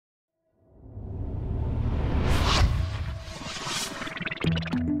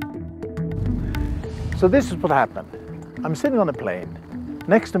So this is what happened. I'm sitting on a plane.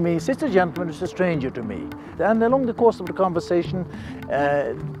 Next to me sits a gentleman who's a stranger to me. And along the course of the conversation,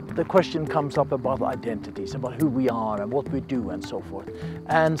 the question comes up about identities, about who we are and what we do and so forth.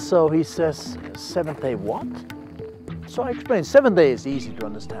 And so he says, Seventh Day what? So I explained, Seventh Day is easy to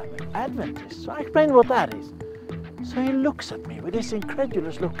understand. Adventist. So I explained what that is. So he looks at me with this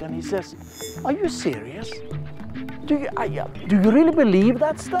incredulous look and he says, are you serious? Do you really believe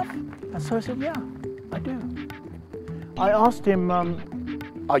that stuff? And so I said, yeah, I do. I asked him,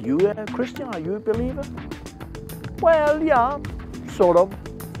 are you a Christian? Are you a believer? Well, yeah, sort of,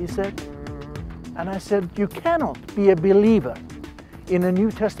 he said. And I said, you cannot be a believer in a New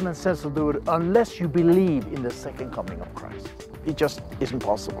Testament sense of the word unless you believe in the second coming of Christ. It just isn't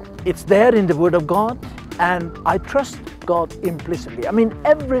possible. It's there in the Word of God, and I trust God implicitly. I mean,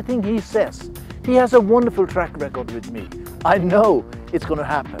 everything He says, He has a wonderful track record with me. I know it's going to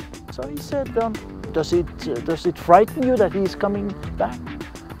happen. So he said, does it frighten you that He's coming back?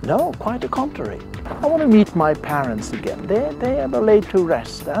 No, quite the contrary. I want to meet my parents again. They are laid to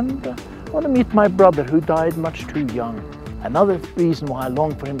rest, and I want to meet my brother who died much too young. Another reason why I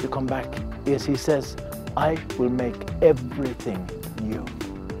long for him to come back is he says, I will make everything new.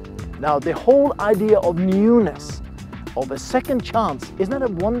 Now, the whole idea of newness, of a second chance, isn't that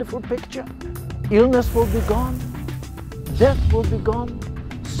a wonderful picture? Illness will be gone, death will be gone,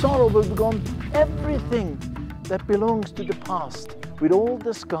 sorrow will be gone, everything that belongs to the past, with all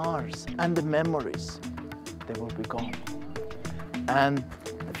the scars and the memories, they will be gone. And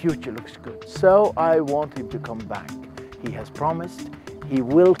the future looks good. So I want him to come back. He has promised he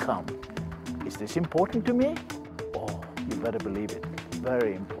will come. Is this important to me? Oh, you better believe it.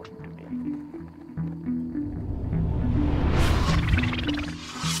 Very important.